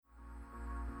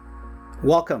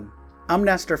Welcome. I'm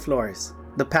Nestor Flores,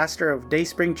 the pastor of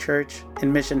Dayspring Church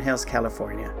in Mission Hills,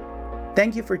 California.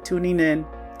 Thank you for tuning in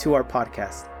to our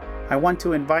podcast. I want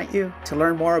to invite you to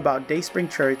learn more about Dayspring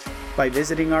Church by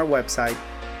visiting our website,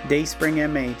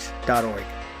 dayspringmh.org.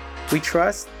 We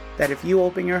trust that if you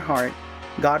open your heart,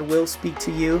 God will speak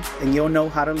to you and you'll know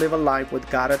how to live a life with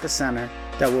God at the center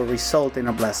that will result in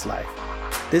a blessed life.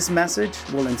 This message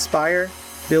will inspire,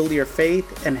 build your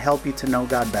faith, and help you to know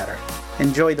God better.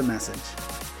 Enjoy the message.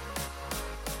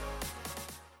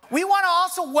 We want to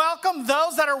also welcome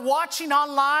those that are watching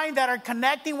online, that are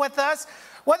connecting with us.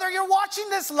 Whether you're watching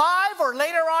this live or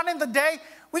later on in the day,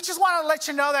 we just want to let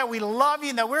you know that we love you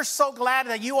and that we're so glad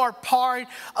that you are part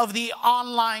of the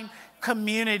online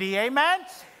community. Amen?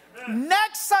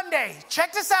 Next Sunday,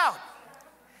 check this out.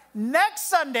 Next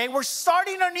Sunday, we're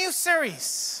starting a new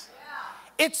series.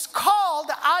 It's called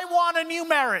I Want a New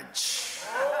Marriage.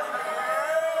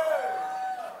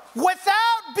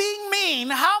 Without being mean,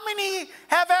 how many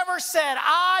have ever said,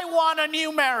 I want a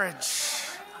new marriage?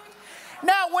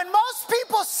 Now, when most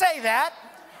people say that,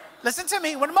 listen to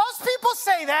me, when most people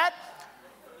say that,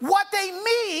 what they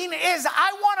mean is,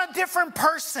 I want a different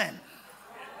person.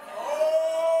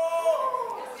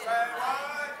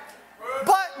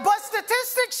 But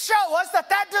statistics show us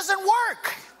that doesn't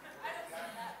work.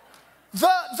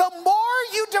 The more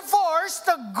you divorce,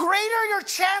 the greater your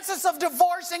chances of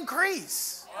divorce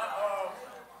increase.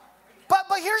 But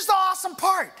here's the awesome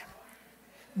part.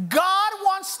 God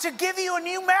wants to give you a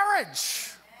new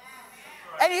marriage.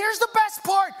 And here's the best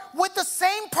part, with the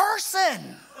same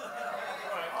person.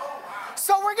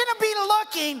 So we're going to be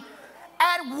looking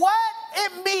at what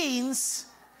it means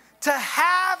to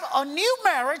have a new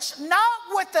marriage, not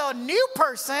with a new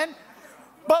person,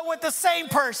 but with the same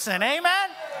person. Amen?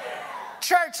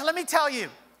 Church, let me tell you,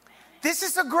 this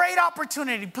is a great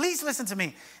opportunity. Please listen to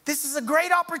me. This is a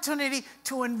great opportunity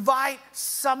to invite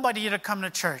somebody to come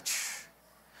to church.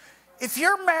 If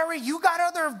you're married, you got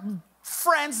other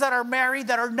friends that are married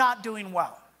that are not doing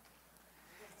well.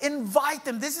 Invite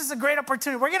them. This is a great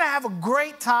opportunity. We're going to have a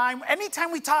great time.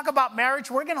 Anytime we talk about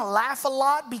marriage, we're going to laugh a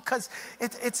lot because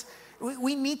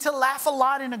we need to laugh a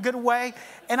lot in a good way.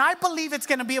 And I believe it's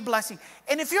going to be a blessing.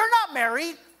 And if you're not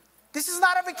married, this is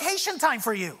not a vacation time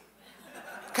for you.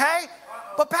 Okay?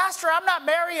 But Pastor, I'm not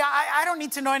married. I don't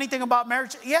need to know anything about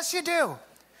marriage. Yes, you do.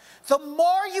 The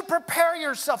more you prepare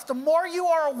yourself, the more you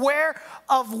are aware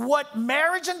of what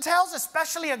marriage entails,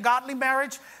 especially a godly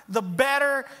marriage, the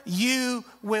better you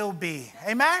will be.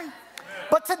 Amen?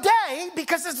 But today,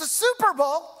 because it's the Super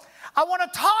Bowl, I want to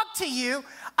talk to you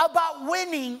about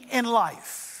winning in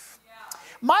life.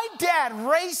 My dad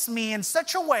raised me in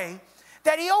such a way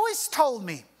that he always told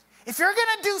me, if you're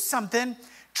going to do something,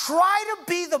 try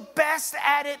to be the best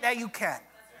at it that you can.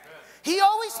 He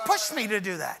always pushed me to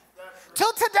do that.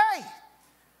 Till today.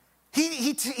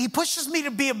 He pushes me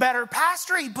to be a better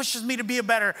pastor. He pushes me to be a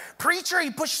better preacher.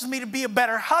 He pushes me to be a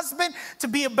better husband, to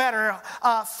be a better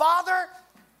father.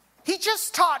 He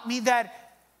just taught me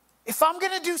that if I'm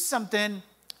going to do something,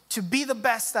 to be the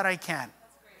best that I can.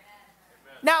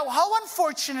 Now, how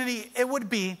unfortunate it would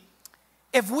be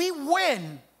if we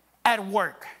win at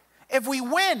work, if we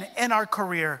win in our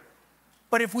career,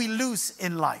 but if we lose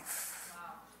in life.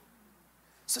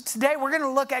 So today we're going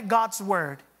to look at God's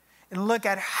word and look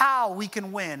at how we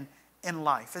can win in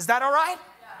life. Is that all right?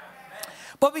 Yeah.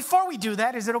 But before we do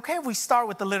that, is it okay if we start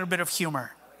with a little bit of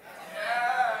humor?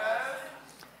 Yes.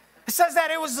 It says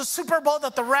that it was the Super Bowl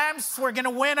that the Rams were going to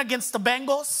win against the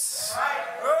Bengals.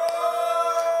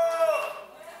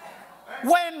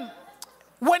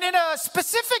 When in a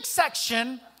specific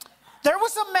section, there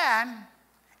was a man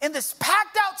in this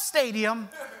packed out stadium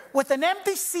with an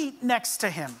empty seat next to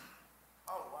him.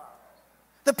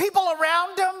 The people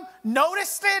around him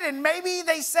noticed it, and maybe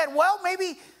they said, well,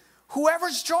 maybe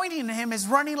whoever's joining him is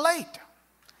running late.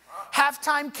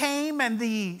 Halftime came and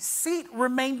the seat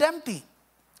remained empty.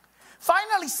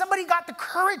 Finally, somebody got the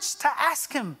courage to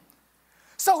ask him,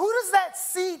 so who does that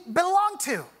seat belong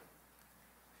to?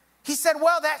 He said,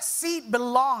 well, that seat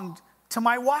belonged to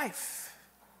my wife.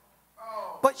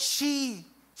 But she's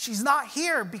not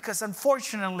here because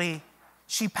unfortunately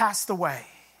she passed away.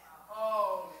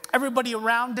 Everybody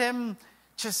around him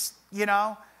just,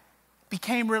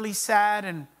 became really sad.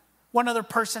 And one other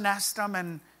person asked him,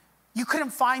 and you couldn't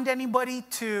find anybody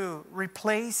to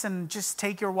replace and just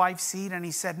take your wife's seat? And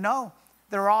he said, no,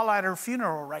 they're all at her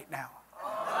funeral right now.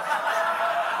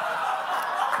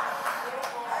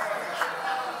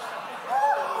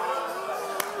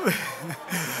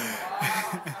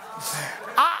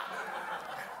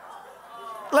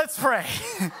 Let's pray.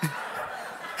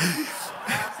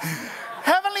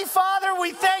 Heavenly Father,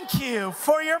 we thank you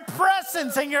for your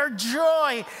presence and your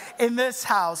joy in this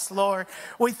house, Lord.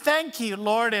 We thank you,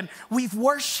 Lord, and we've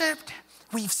worshiped,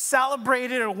 we've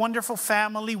celebrated a wonderful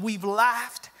family, we've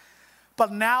laughed,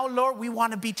 but now, Lord, we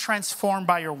want to be transformed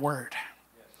by your word.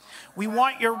 We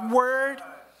want your word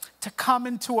to come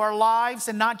into our lives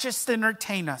and not just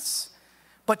entertain us,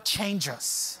 but change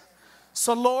us.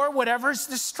 So, Lord, whatever's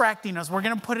distracting us, we're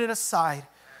going to put it aside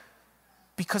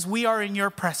because we are in your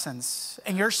presence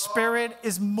and your spirit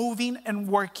is moving and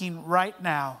working right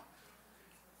now.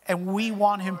 And we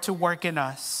want him to work in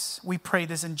us. We pray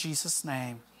this in Jesus'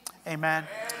 name. Amen.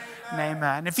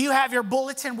 Amen. If you have your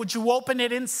bulletin, would you open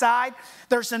it inside?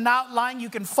 There's an outline. You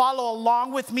can follow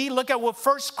along with me. Look at what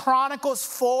 1 Chronicles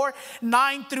 4,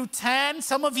 9 through 10.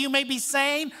 Some of you may be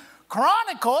saying,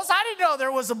 Chronicles? I didn't know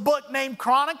there was a book named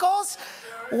Chronicles.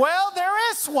 Well,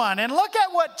 there is one. And look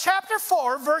at what chapter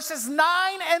 4, verses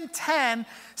 9 and 10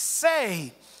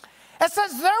 say. It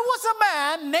says, there was a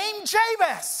man named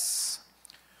Jabez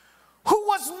who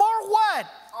was more what?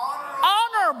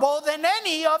 Honorable than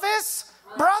any of his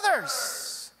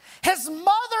brothers. His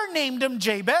mother named him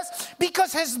Jabez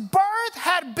because his birth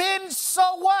had been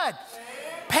so what?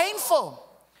 Painful.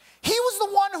 He was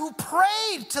the one who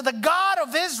prayed to the God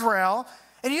of Israel.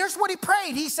 And here's what he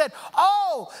prayed. He said,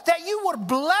 oh, that you would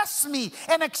bless me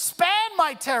and expand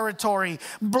my territory.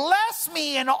 Bless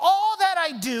me in all that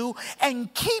I do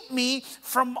and keep me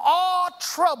from all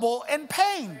trouble and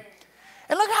pain.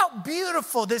 And look how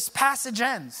beautiful this passage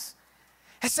ends.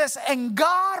 It says, and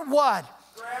God what?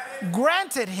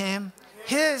 Granted him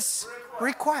his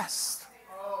request.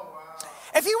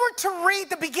 If you were to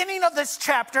read the beginning of this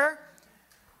chapter,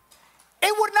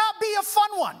 it would not be a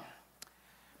fun one.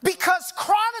 Because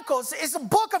Chronicles is a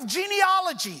book of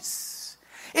genealogies.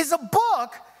 It's a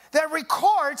book that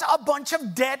records a bunch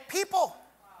of dead people.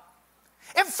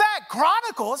 In fact,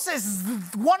 Chronicles is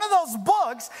one of those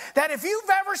books that if you've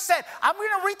ever said, I'm going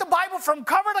to read the Bible from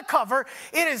cover to cover,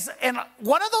 it is in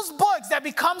one of those books that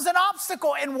becomes an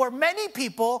obstacle and where many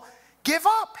people give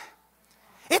up.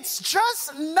 It's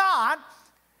just not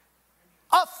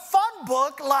a fun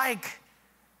book like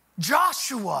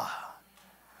Joshua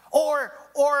or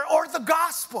the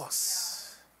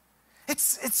Gospels.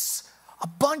 It's a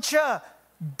bunch of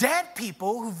dead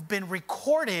people who've been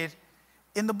recorded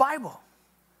in the Bible.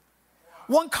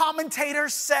 One commentator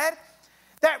said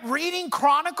that reading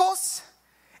Chronicles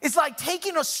is like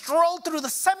taking a stroll through the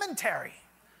cemetery.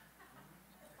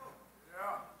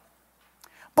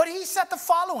 But he said the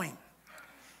following.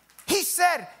 He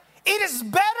said, it is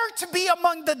better to be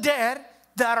among the dead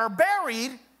that are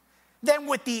buried than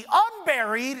with the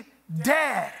unburied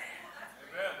dead.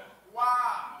 Amen.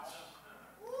 Wow.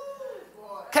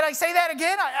 Can I say that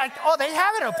again? Oh, they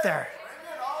have it up there.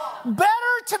 Better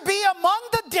to be among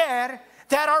the dead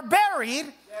that are buried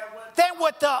than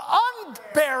with the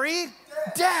unburied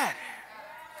dead.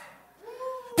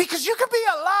 Because you could be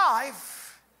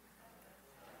alive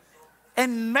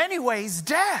in many ways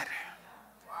dead.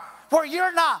 Where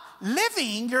you're not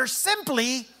living, you're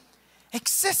simply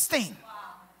existing.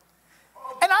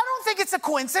 And I don't think it's a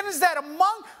coincidence that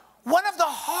among one of the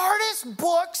hardest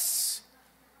books,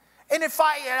 and if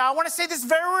I want to say this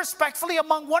very respectfully,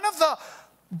 among one of the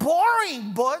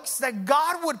boring books that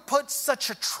God would put such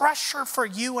a treasure for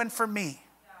you and for me.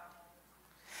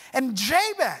 And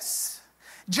Jabez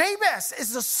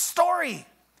is a story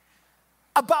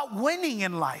about winning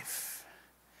in life.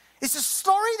 It's a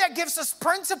story that gives us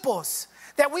principles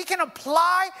that we can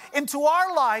apply into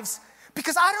our lives.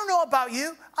 Because I don't know about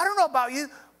you,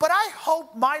 but I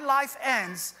hope my life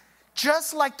ends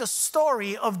just like the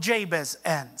story of Jabez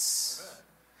ends.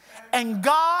 And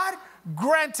God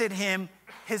granted him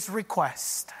his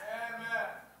request.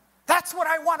 That's what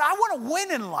I want. I want to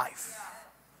win in life.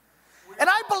 And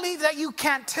I believe that you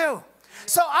can too.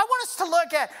 So I want us to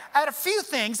look at a few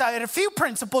things, at a few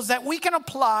principles that we can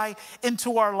apply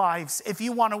into our lives if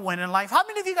you want to win in life. How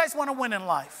many of you guys want to win in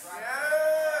life?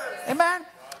 Yes. Amen?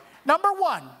 Number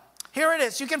one, here it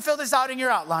is. You can fill this out in your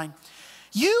outline.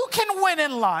 You can win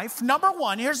in life. Number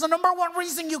one, here's the number one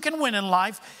reason you can win in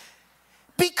life.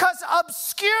 Because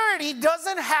obscurity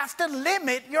doesn't have to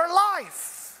limit your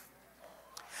life.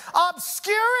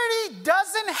 Obscurity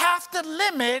doesn't have to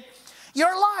limit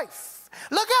your life.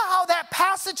 Look at how that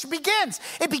passage begins.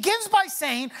 It begins by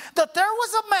saying that there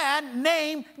was a man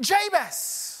named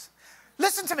Jabez.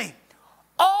 Listen to me.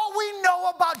 All we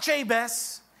know about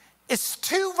Jabez is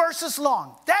 2 verses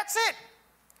long. That's it.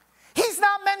 He's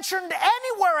not mentioned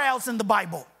anywhere else in the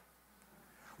Bible.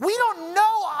 We don't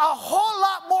know a whole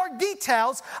lot more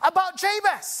details about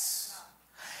Jabez.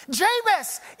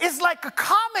 Jabez is like a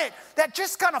comet that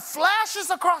just kind of flashes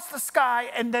across the sky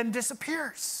and then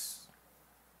disappears.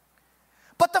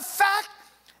 But the fact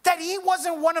that he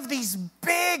wasn't one of these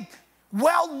big,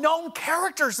 well-known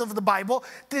characters of the Bible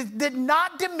did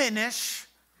not diminish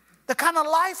the kind of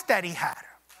life that he had.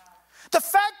 The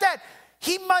fact that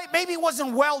he maybe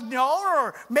wasn't well known,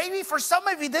 or maybe for some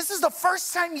of you, this is the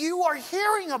first time you are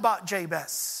hearing about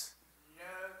Jabez. Yes.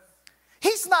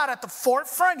 He's not at the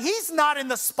forefront. He's not in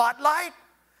the spotlight.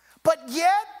 But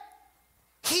yet,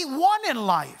 he won in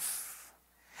life.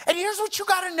 And here's what you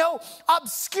got to know.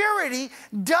 Obscurity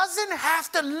doesn't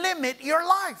have to limit your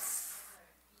life.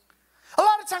 A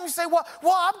lot of times you say, well,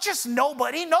 I'm just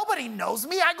nobody. Nobody knows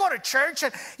me. I go to church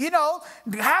and,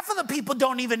 half of the people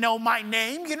don't even know my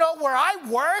name. Where I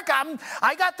work,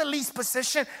 I got the least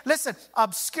position. Listen,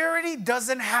 obscurity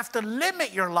doesn't have to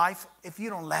limit your life if you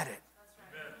don't let it.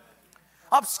 Amen.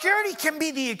 Obscurity can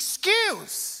be the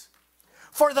excuse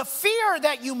for the fear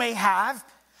that you may have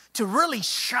to really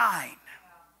shine.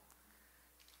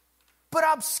 But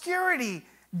obscurity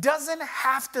doesn't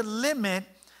have to limit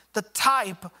the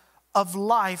type of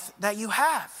life that you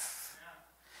have.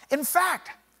 In fact,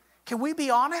 can we be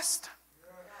honest?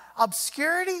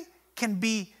 Obscurity can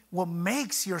be what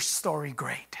makes your story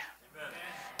great.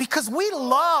 Because we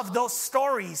love those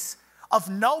stories of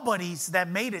nobodies that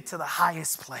made it to the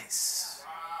highest place.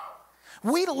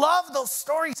 We love those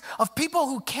stories of people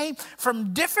who came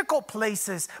from difficult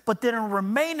places but didn't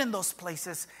remain in those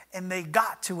places, and they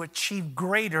got to achieve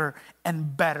greater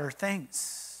and better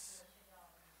things.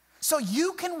 So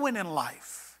you can win in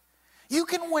life. You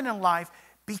can win in life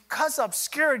because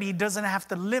obscurity doesn't have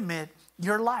to limit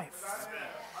your life.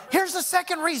 Here's the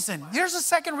second reason. Here's the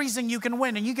second reason you can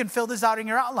win, and you can fill this out in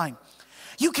your outline.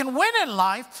 You can win in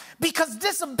life because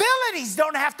disabilities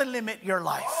don't have to limit your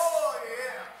life.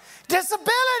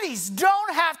 Disabilities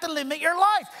don't have to limit your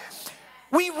life.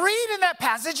 We read in that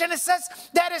passage, and it says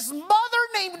that his mother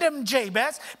named him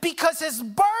Jabez because his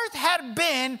birth had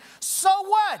been so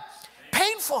what?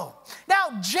 Painful. Now,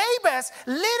 Jabez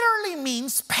literally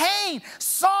means pain,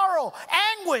 sorrow,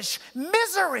 anguish,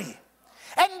 misery.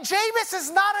 And Jabez is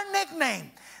not a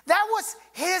nickname. That was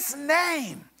his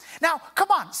name. Now, come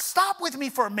on, stop with me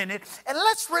for a minute, and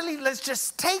let's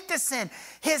just take this in.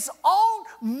 His own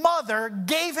mother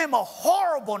gave him a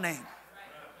horrible name.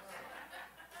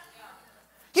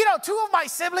 Two of my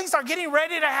siblings are getting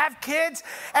ready to have kids,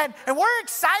 and we're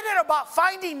excited about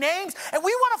finding names, and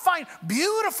we want to find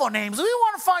beautiful names. We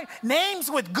want to find names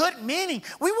with good meaning.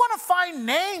 We want to find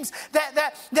names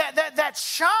that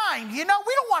shine. We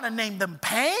don't want to name them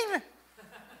pain.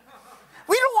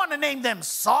 We don't want to name them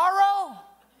sorrow.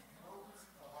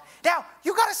 Now,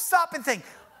 you got to stop and think,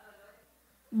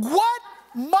 what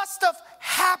must have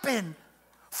happened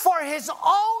for his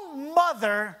own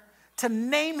mother to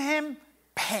name him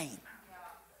pain?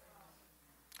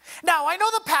 Now, I know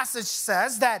the passage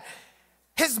says that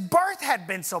his birth had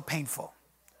been so painful,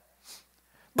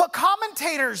 but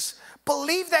commentators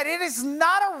believe that it is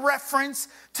not a reference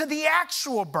to the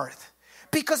actual birth,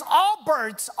 because all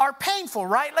births are painful,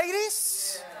 right,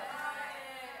 ladies?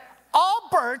 All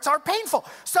births are painful.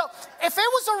 So if it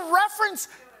was a reference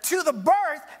to the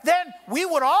birth, then we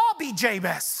would all be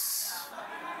Jabez.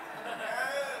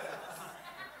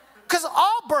 Because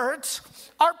all births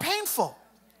are painful.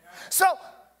 So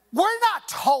we're not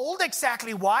told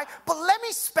exactly why, but let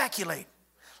me speculate.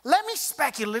 Let's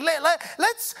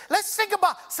think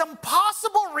about some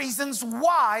possible reasons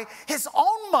why his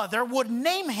own mother would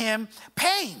name him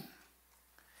Pain.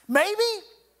 Maybe,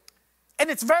 and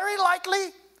it's very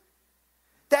likely,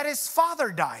 that his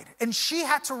father died and she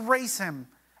had to raise him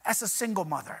as a single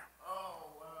mother.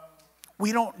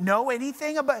 We don't know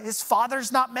anything about his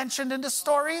father's not mentioned in the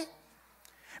story.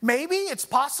 Maybe it's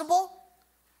possible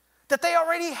that they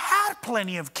already had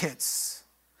plenty of kids.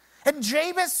 And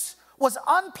Jabez was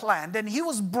unplanned, and he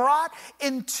was brought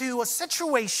into a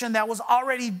situation that was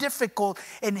already difficult,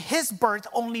 and his birth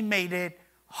only made it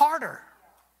harder.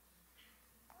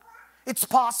 It's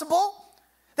possible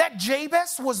that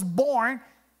Jabez was born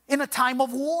in a time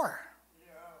of war.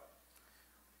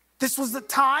 This was the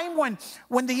time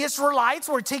when the Israelites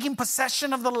were taking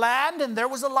possession of the land, and there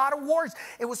was a lot of wars.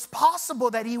 It was possible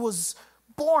that he was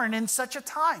born in such a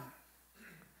time.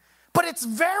 But it's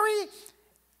very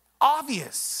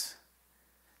obvious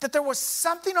that there was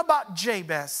something about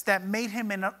Jabez that made him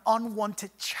an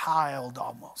unwanted child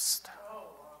almost.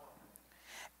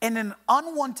 And an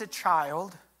unwanted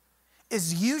child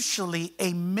is usually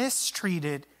a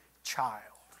mistreated child.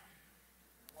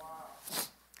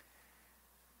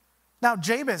 Now,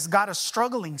 Jabez got a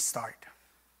struggling start.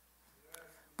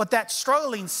 But that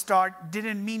struggling start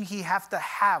didn't mean he have to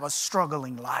have a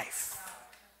struggling life.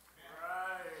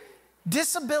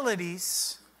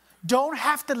 Disabilities don't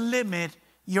have to limit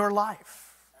your life.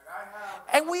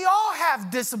 And we all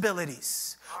have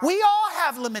disabilities. We all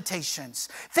have limitations,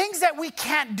 things that we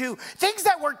can't do, things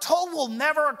that we're told we'll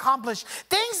never accomplish,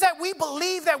 things that we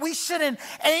believe that we shouldn't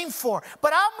aim for.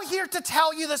 But I'm here to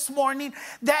tell you this morning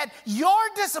that your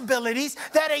disabilities,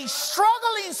 that a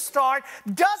struggling start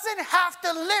doesn't have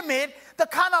to limit the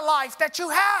kind of life that you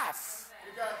have.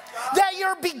 That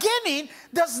your beginning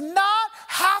does not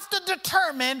have to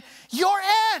determine your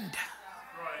end.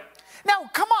 Now,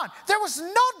 come on. There was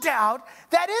no doubt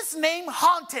that his name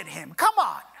haunted him. Come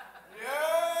on.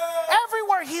 Yeah.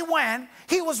 Everywhere he went,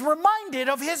 he was reminded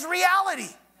of his reality.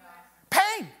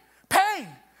 Pain, pain.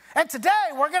 And today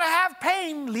we're going to have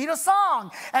Pain lead a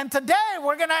song. And today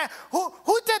we're going to,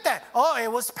 who did that? Oh,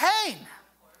 it was Pain.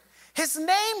 His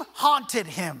name haunted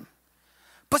him.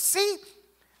 But see,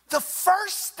 the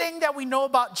first thing that we know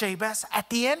about Jabez at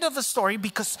the end of the story,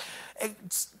 because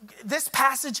this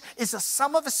passage is a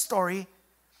sum of a story.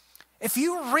 If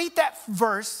you read that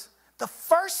verse, the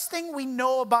first thing we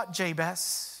know about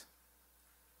Jabez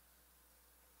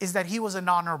is that he was an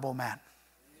honorable man.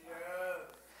 Yeah.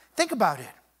 Think about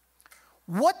it.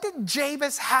 What did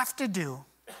Jabez have to do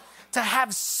to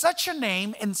have such a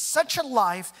name and such a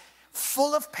life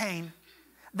full of pain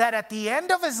that at the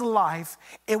end of his life,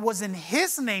 it wasn't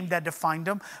his name that defined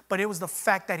him, but it was the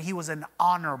fact that he was an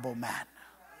honorable man?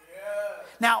 Yeah.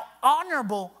 Now,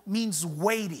 honorable means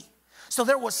weighty. So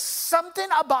there was something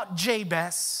about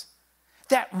Jabez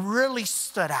that really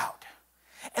stood out.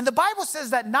 And the Bible says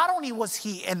that not only was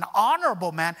he an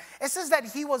honorable man, it says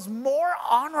that he was more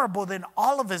honorable than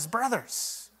all of his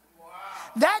brothers. Wow.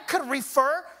 That could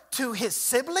refer to his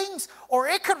siblings, or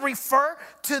it could refer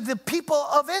to the people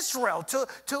of Israel,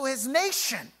 to his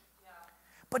nation. Yeah.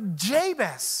 But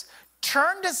Jabez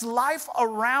turned his life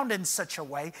around in such a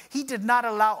way, he did not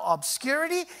allow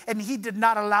obscurity and he did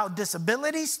not allow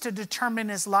disabilities to determine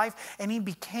his life, and he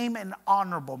became an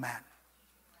honorable man.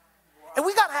 And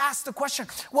we got to ask the question,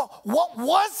 well, what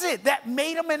was it that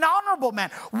made him an honorable man?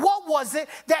 What was it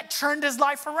that turned his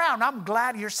life around? I'm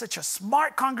glad you're such a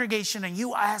smart congregation and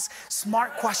you ask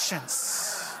smart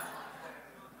questions.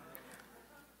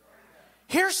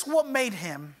 Here's what made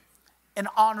him an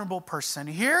honorable person.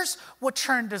 Here's what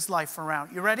turned his life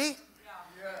around. You ready?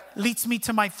 Yeah. Leads me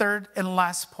to my third and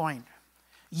last point.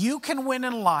 You can win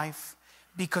in life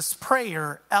because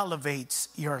prayer elevates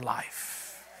your life.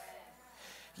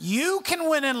 You can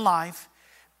win in life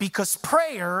because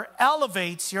prayer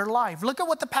elevates your life. Look at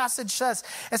what the passage says.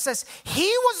 It says, he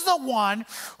was the one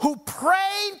who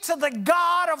prayed to the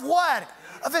God of what?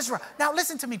 Of Israel. Now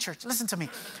listen to me, church. Listen to me.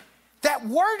 That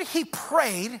word he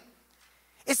prayed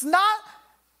is not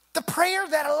the prayer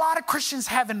that a lot of Christians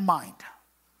have in mind.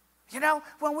 You know,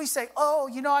 when we say, oh,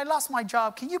 you know, I lost my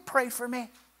job. Can you pray for me?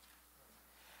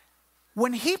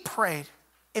 When he prayed,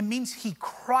 it means he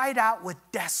cried out with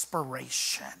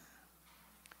desperation.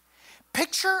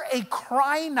 Picture a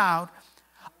crying out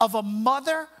of a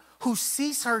mother who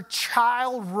sees her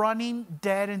child running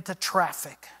dead into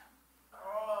traffic.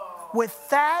 With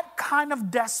that kind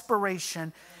of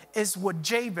desperation is what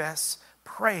Jabez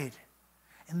prayed.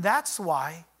 And that's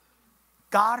why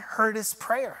God heard his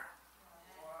prayer.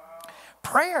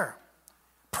 Prayer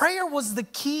was the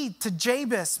key to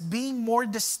Jabez being more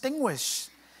distinguished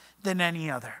than any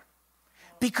other.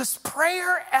 Because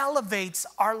prayer elevates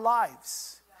our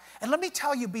lives. And let me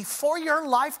tell you, before your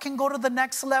life can go to the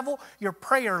next level, your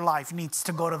prayer life needs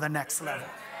to go to the next level.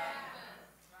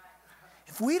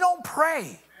 If we don't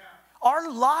pray,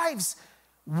 our lives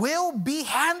will be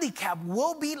handicapped,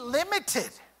 will be limited.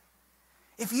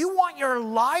 If you want your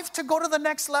life to go to the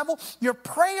next level, your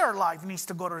prayer life needs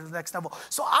to go to the next level.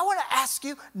 So I want to ask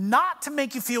you, not to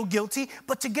make you feel guilty,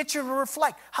 but to get you to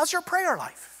reflect. How's your prayer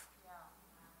life?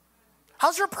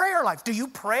 How's your prayer life? Do you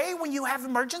pray when you have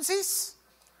emergencies?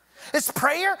 Is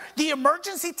prayer the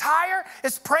emergency tire?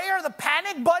 Is prayer the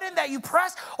panic button that you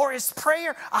press? Or is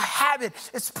prayer a habit?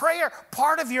 Is prayer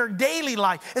part of your daily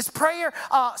life? Is prayer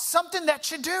something that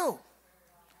you do?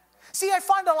 See, I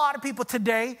find a lot of people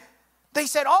today, they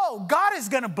said, oh, God is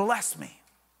going to bless me.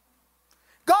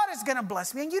 God is going to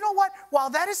bless me. And you know what?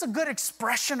 While that is a good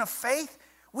expression of faith,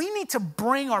 we need to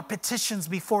bring our petitions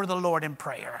before the Lord in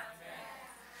prayer.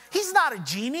 He's not a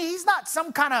genie. He's not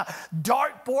some kind of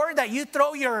dartboard that you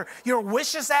throw your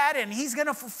wishes at and he's going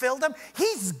to fulfill them.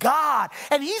 He's God,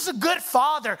 and he's a good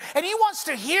father, and he wants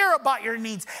to hear about your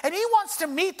needs, and he wants to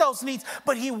meet those needs,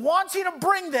 but he wants you to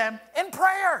bring them in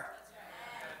prayer.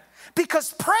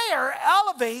 Because prayer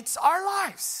elevates our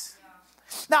lives.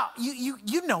 Now,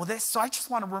 you know this, so I just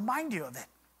want to remind you of it.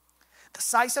 The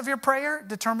size of your prayer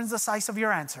determines the size of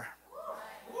your answer.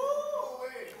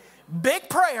 Big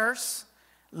prayers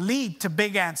lead to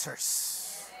big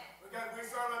answers. Because we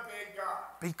serve a big God.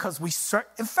 Because we serve,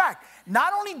 in fact,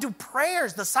 not only do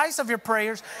prayers, the size of your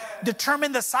prayers,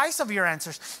 determine the size of your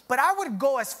answers, but I would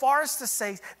go as far as to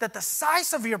say that the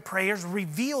size of your prayers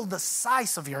reveal the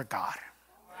size of your God.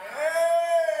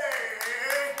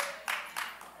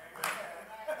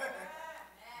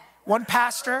 One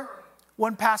pastor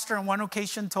on one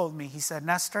occasion told me, he said,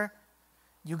 Nestor,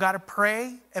 you got to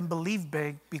pray and believe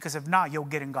big, because if not, you'll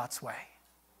get in God's way.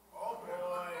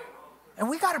 And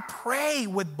we got to pray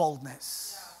with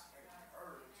boldness.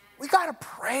 We got to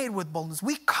pray with boldness.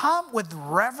 We come with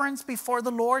reverence before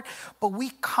the Lord, but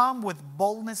we come with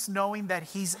boldness knowing that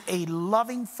He's a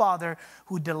loving Father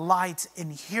who delights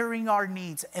in hearing our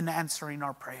needs and answering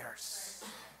our prayers.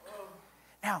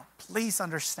 Now, please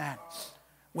understand,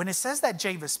 when it says that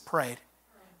Jabez prayed,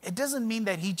 it doesn't mean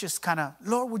that he just kind of,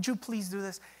 Lord, would you please do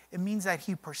this? It means that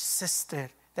he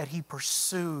persisted, that he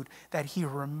pursued, that he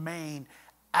remained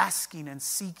asking and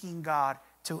seeking God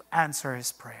to answer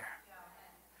his prayer.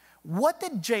 What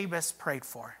did Jabez pray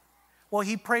for? Well,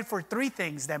 he prayed for three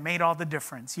things that made all the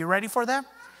difference. You ready for them?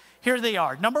 Here they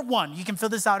are. Number one, you can fill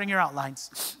this out in your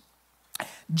outlines.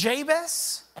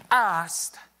 Jabez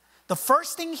asked, the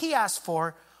first thing he asked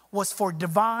for was for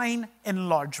divine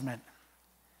enlargement.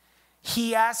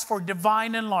 He asked for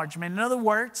divine enlargement. In other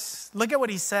words, look at what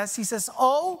he says. He says,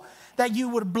 oh, that you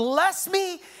would bless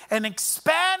me and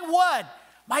expand what?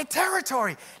 My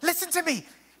territory. Listen to me.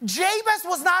 Jabez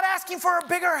was not asking for a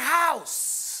bigger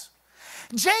house.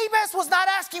 Jabez was not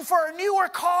asking for a newer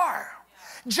car.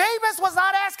 Jabez was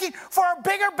not asking for a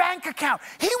bigger bank account.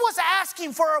 He was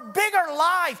asking for a bigger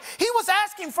life. He was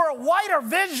asking for a wider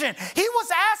vision. He was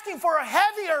asking for a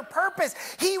heavier purpose.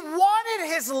 He wanted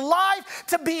his life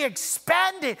to be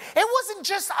expanded. It wasn't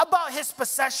just about his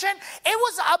possession. It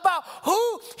was about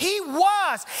who he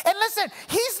was. And listen,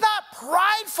 he's not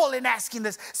prideful in asking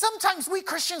this. Sometimes we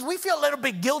Christians, we feel a little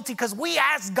bit guilty because we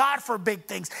ask God for big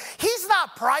things. He's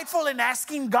not prideful in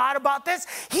asking God about this.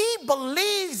 He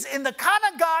believes in the kind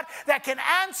of God that can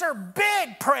answer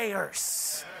big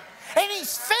prayers. And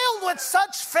he's filled with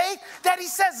such faith that he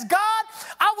says, God,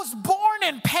 I was born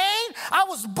in pain. I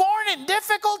was born in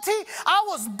difficulty. I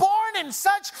was born in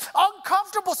such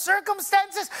uncomfortable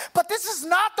circumstances, but this is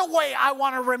not the way I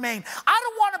want to remain. I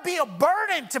don't want to be a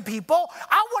burden to people.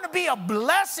 I want to be a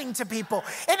blessing to people.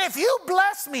 And if you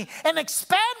bless me and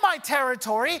expand my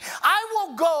territory, I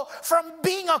will go from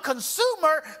being a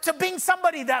consumer to being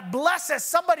somebody that blesses,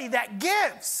 somebody that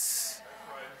gives.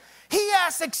 He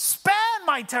asked, expand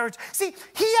my territory. See,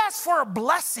 he asked for a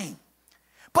blessing,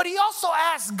 but he also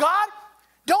asked, God,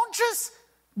 don't just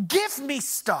give me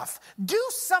stuff. Do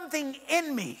something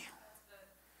in me.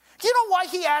 You know why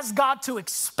he asked God to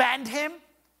expand him?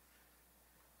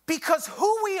 Because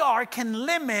who we are can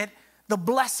limit the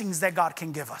blessings that God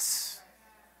can give us.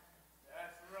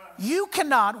 You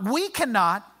cannot, we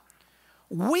cannot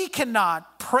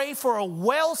pray for a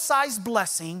well-sized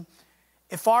blessing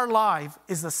if our life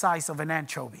is the size of an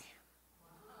anchovy.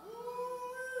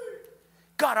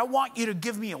 God, I want you to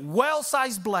give me a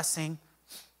well-sized blessing,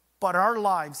 but our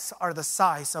lives are the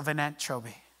size of an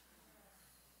anchovy.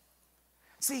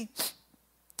 See,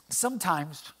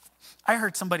 sometimes I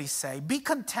heard somebody say, be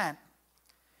content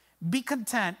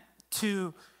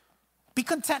to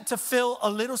fill a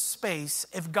little space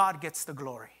if God gets the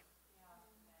glory.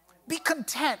 Be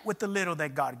content with the little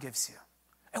that God gives you.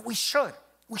 And we should.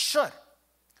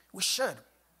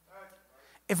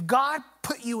 If God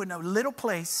put you in a little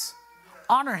place,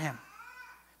 honor him.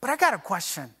 But I got a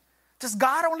question. Does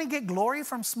God only get glory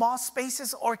from small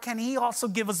spaces, or can he also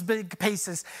give us big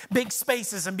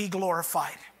spaces and be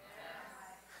glorified?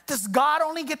 Does God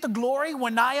only get the glory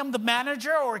when I am the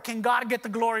manager, or can God get the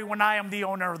glory when I am the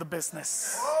owner of the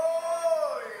business?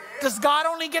 Does God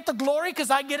only get the glory because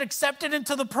I get accepted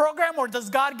into the program, or does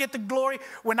God get the glory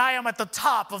when I am at the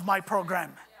top of my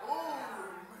program?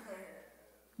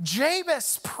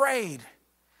 Jabez prayed,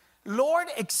 Lord,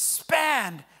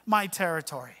 expand my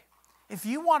territory. If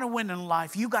you want to win in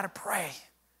life, you got to pray.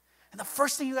 And the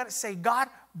first thing you got to say, God,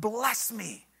 bless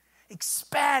me.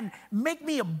 Expand. Make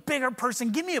me a bigger person.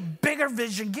 Give me a bigger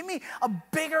vision. Give me a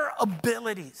bigger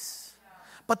abilities.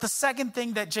 But the second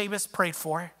thing that Jabez prayed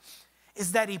for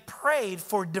is that he prayed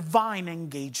for divine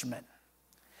engagement.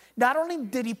 Not only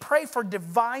did he pray for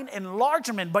divine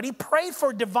enlargement, but he prayed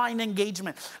for divine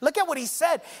engagement. Look at what he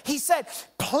said. He said,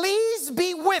 please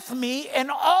be with me in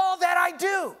all that I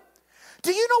do.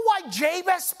 Do you know why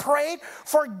Jabez prayed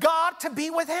for God to be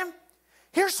with him?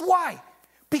 Here's why.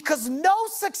 Because no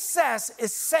success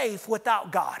is safe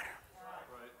without God.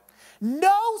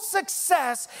 No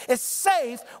success is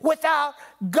safe without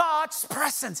God's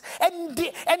presence. And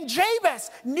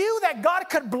Jabez knew that God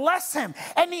could bless him.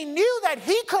 And he knew that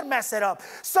he could mess it up.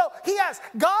 So he asked,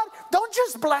 God, don't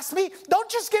just bless me. Don't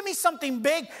just give me something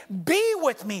big. Be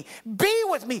with me. Be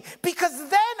with me. Because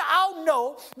then I'll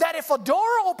know that if a door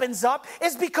opens up,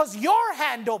 it's because your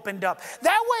hand opened up.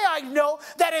 That way I know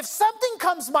that if something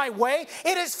comes my way,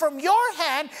 it is from your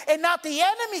hand and not the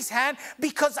enemy's hand,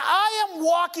 because I am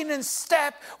walking in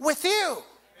step with you.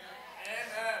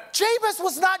 Amen. Jabez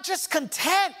was not just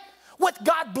content with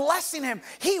God blessing him.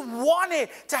 He wanted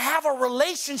to have a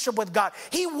relationship with God.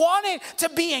 He wanted to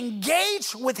be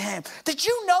engaged with him. Did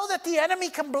you know that the enemy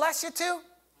can bless you too?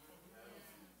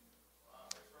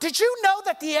 Did you know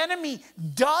that the enemy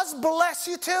does bless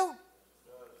you too?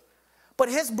 But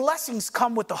his blessings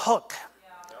come with a hook.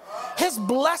 His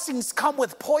blessings come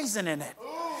with poison in it.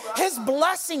 His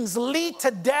blessings lead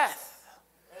to death.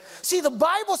 See, the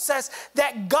Bible says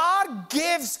that God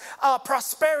gives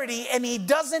prosperity and he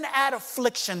doesn't add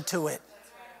affliction to it.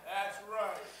 That's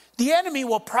right. The enemy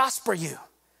will prosper you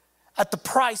at the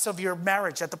price of your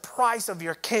marriage, at the price of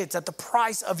your kids, at the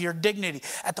price of your dignity,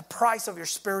 at the price of your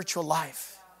spiritual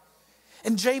life.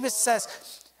 And Jabez says,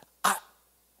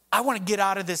 I want to get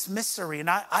out of this misery, and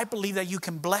I believe that you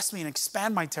can bless me and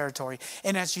expand my territory.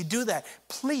 And as you do that,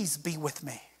 please be with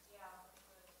me.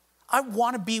 I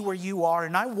want to be where you are,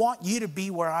 and I want you to be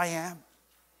where I am.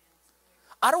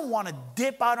 I don't want to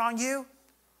dip out on you.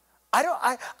 I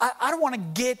don't want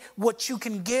to get what you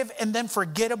can give and then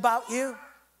forget about you.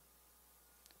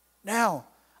 Now,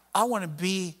 I want to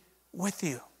be with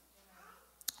you.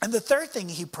 And the third thing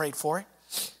he prayed for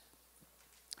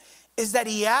is that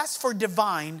he asked for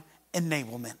divine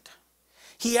enablement.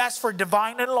 He asked for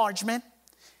divine enlargement.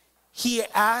 He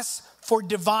asked for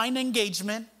divine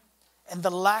engagement. And the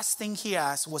last thing he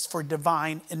asked was for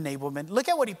divine enablement. Look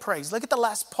at what he prays. Look at the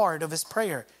last part of his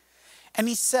prayer. And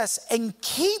he says, and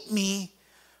keep me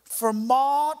from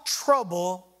all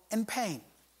trouble and pain.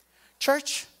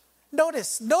 Church,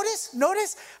 notice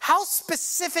how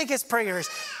specific his prayer is.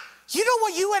 You know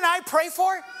what you and I pray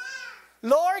for?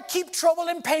 Lord, keep trouble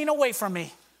and pain away from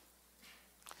me.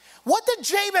 What did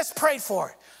Jabez pray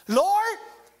for? Lord,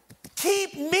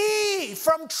 keep me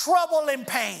from trouble and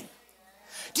pain.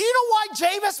 Do you know why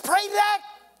Jabez prayed that?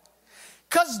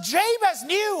 Because Jabez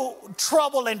knew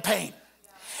trouble and pain.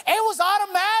 It was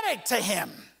automatic to him.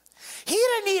 He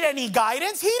didn't need any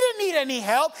guidance. He didn't need any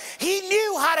help. He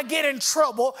knew how to get in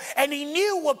trouble, and he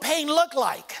knew what pain looked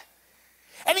like.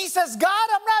 And he says, God,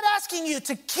 I'm not asking you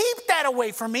to keep that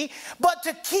away from me, but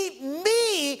to keep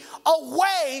me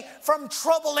away from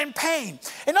trouble and pain.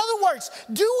 In other words,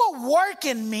 do a work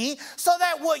in me so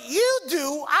that what you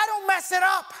do, I don't mess it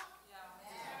up.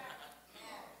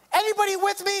 Anybody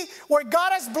with me where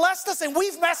God has blessed us and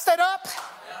we've messed it up?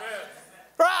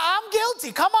 Right? I'm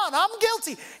guilty. Come on, I'm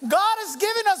guilty. God has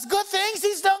given us good things.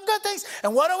 He's done good things.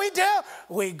 And what do?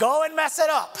 We go and mess it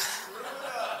up.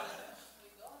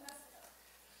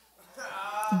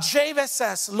 Jabez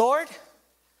says, Lord,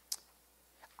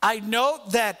 I know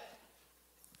that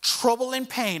trouble and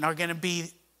pain are going to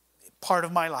be part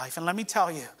of my life. And let me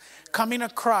tell you, coming to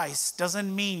Christ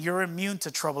doesn't mean you're immune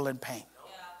to trouble and pain.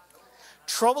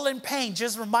 Trouble and pain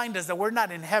just remind us that we're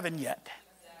not in heaven yet.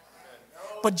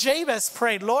 But Jabez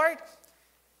prayed, Lord,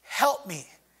 help me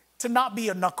to not be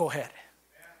a knucklehead.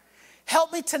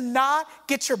 Help me to not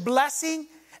get your blessing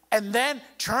and then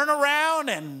turn around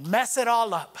and mess it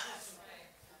all up.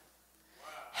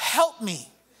 Help me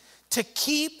to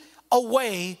keep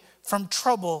away from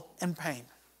trouble and pain.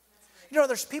 You know,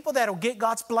 there's people that will get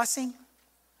God's blessing,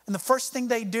 and the first thing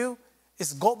they do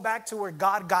is go back to where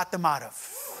God got them out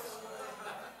of.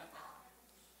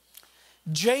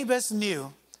 Jabez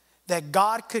knew that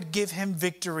God could give him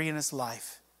victory in his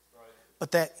life,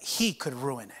 but that he could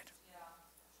ruin it.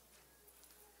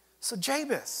 So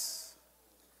Jabez,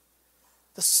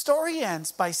 the story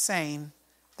ends by saying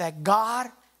that God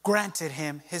granted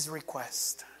him his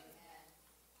request.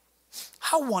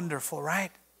 How wonderful,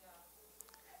 right?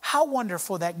 How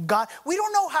wonderful that God, we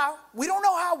don't know how, we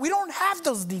don't have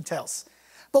those details.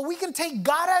 But we can take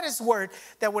God at his word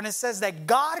that when it says that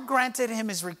God granted him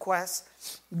his request,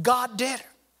 God did.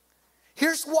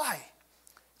 Here's why.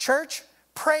 Church,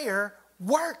 prayer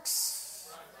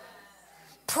works.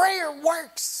 Prayer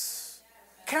works.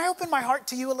 Can I open my heart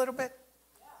to you a little bit?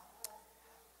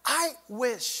 I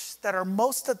wish that our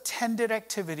most attended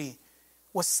activity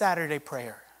was Saturday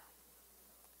prayer.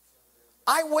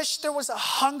 I wish there was a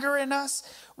hunger in us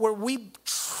where we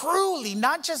truly,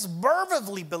 not just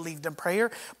verbally believed in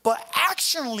prayer, but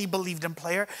actionally believed in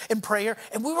prayer,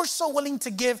 and we were so willing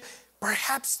to give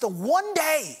perhaps the one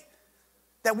day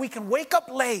that we can wake up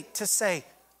late to say,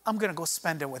 I'm going to go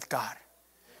spend it with God.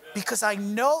 Because I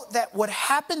know that what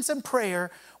happens in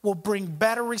prayer will bring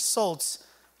better results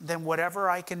than whatever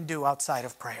I can do outside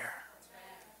of prayer.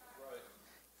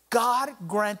 God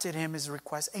granted him his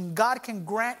request, and God can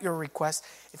grant your request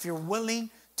if you're willing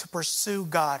to pursue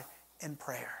God in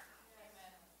prayer.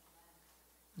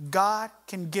 God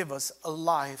can give us a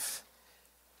life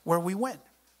where we win.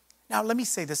 Now, let me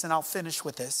say this, and I'll finish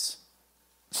with this.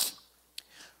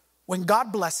 When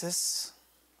God blesses,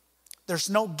 there's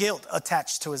no guilt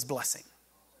attached to his blessing.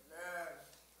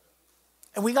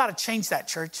 And we got to change that,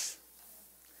 church.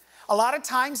 A lot of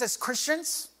times as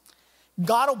Christians,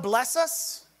 God will bless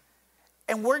us,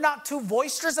 and we're not too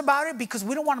boisterous about it because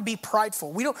we don't want to be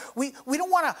prideful. We don't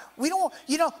want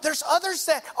to, there's others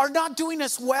that are not doing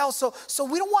as well. So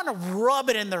we don't want to rub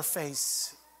it in their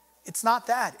face. It's not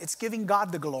that. It's giving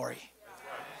God the glory.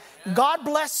 God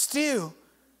blessed you.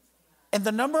 And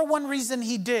the number one reason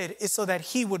he did is so that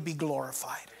he would be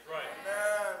glorified.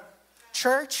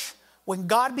 Church, when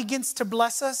God begins to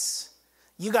bless us,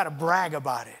 you got to brag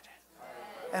about it.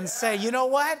 And say, you know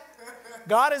what?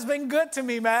 God has been good to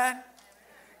me, man.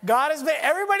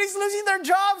 Everybody's losing their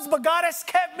jobs, but God has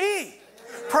kept me.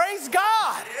 Praise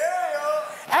God.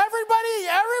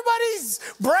 Everybody's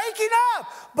breaking up,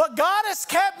 but God has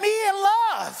kept me in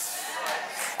love.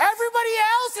 Everybody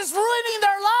else is ruining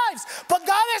their lives, but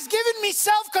God has given me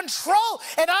self-control,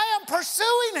 and I am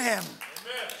pursuing him.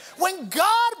 Amen. When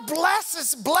God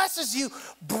blesses you,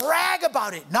 brag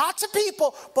about it, not to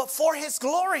people, but for his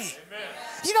glory.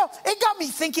 Amen. It got me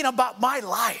thinking about my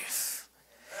life.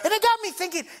 And it got me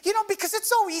thinking, because it's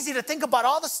so easy to think about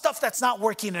all the stuff that's not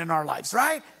working in our lives,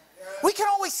 right? We can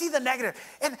always see the negative.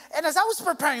 And as I was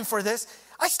preparing for this,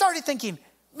 I started thinking,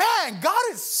 man, God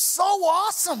is so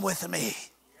awesome with me.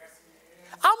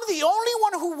 I'm the only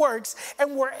one who works,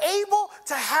 and we're able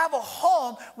to have a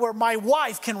home where my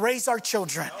wife can raise our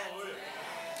children.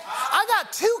 I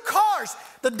got 2 cars.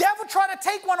 The devil tried to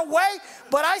take one away,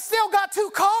 but I still got 2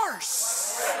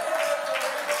 cars.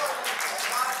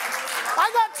 I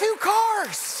got 2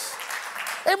 cars.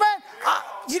 Amen.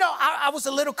 I was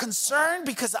a little concerned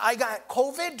because I got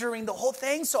COVID during the whole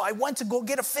thing. So I went to go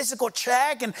get a physical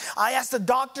check, and I asked the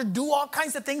doctor, do all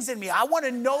kinds of things in me. I want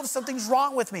to know if something's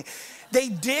wrong with me. They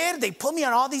did. They put me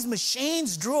on all these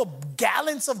machines, drew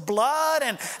gallons of blood,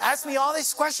 and asked me all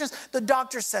these questions. The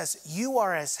doctor says, you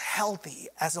are as healthy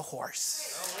as a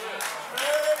horse.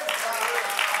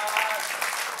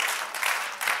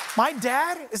 My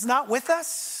dad is not with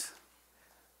us,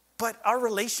 but our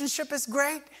relationship is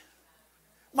great.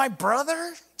 My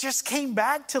brother just came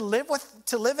back to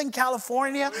live in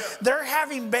California. They're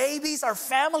having babies. Our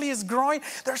family is growing.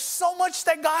 There's so much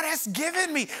that God has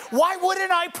given me. Why wouldn't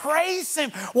I praise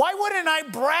him? Why wouldn't I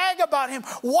brag about him?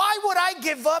 Why would I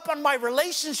give up on my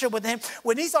relationship with him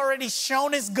when he's already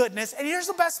shown his goodness? And here's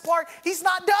the best part. He's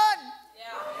not done.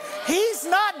 Yeah. He's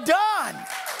not done.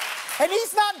 And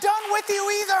he's not done with you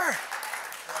either.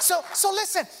 So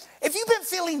listen, if you've been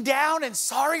feeling down and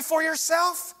sorry for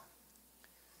yourself,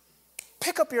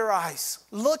 pick up your eyes,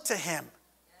 look to him,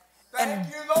 and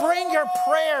bring your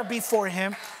prayer before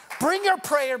him. Bring your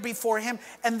prayer before him,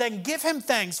 and then give him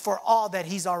thanks for all that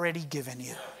he's already given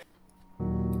you.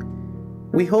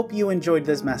 We hope you enjoyed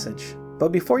this message.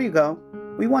 But before you go,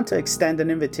 we want to extend an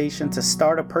invitation to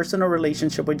start a personal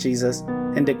relationship with Jesus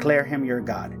and declare him your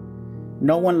God.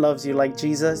 No one loves you like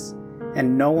Jesus,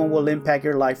 and no one will impact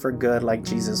your life for good like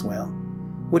Jesus will.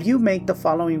 Would you make the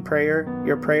following prayer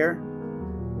your prayer?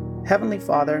 Heavenly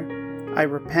Father, I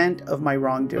repent of my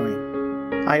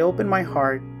wrongdoing. I open my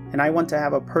heart, and I want to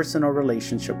have a personal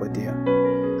relationship with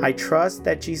you. I trust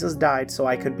that Jesus died so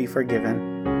I could be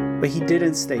forgiven, but he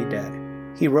didn't stay dead.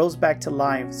 He rose back to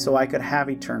life so I could have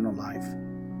eternal life.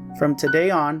 From today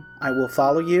on, I will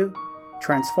follow you,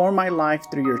 transform my life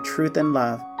through your truth and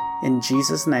love. In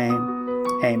Jesus'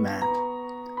 name, amen.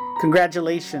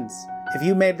 Congratulations. If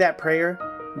you made that prayer,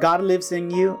 God lives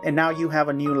in you, and now you have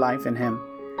a new life in him.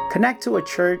 Connect to a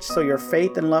church so your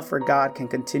faith and love for God can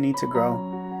continue to grow.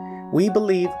 We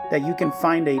believe that you can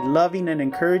find a loving and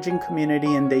encouraging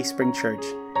community in Dayspring Church.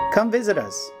 Come visit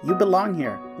us. You belong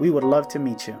here. We would love to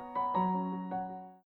meet you.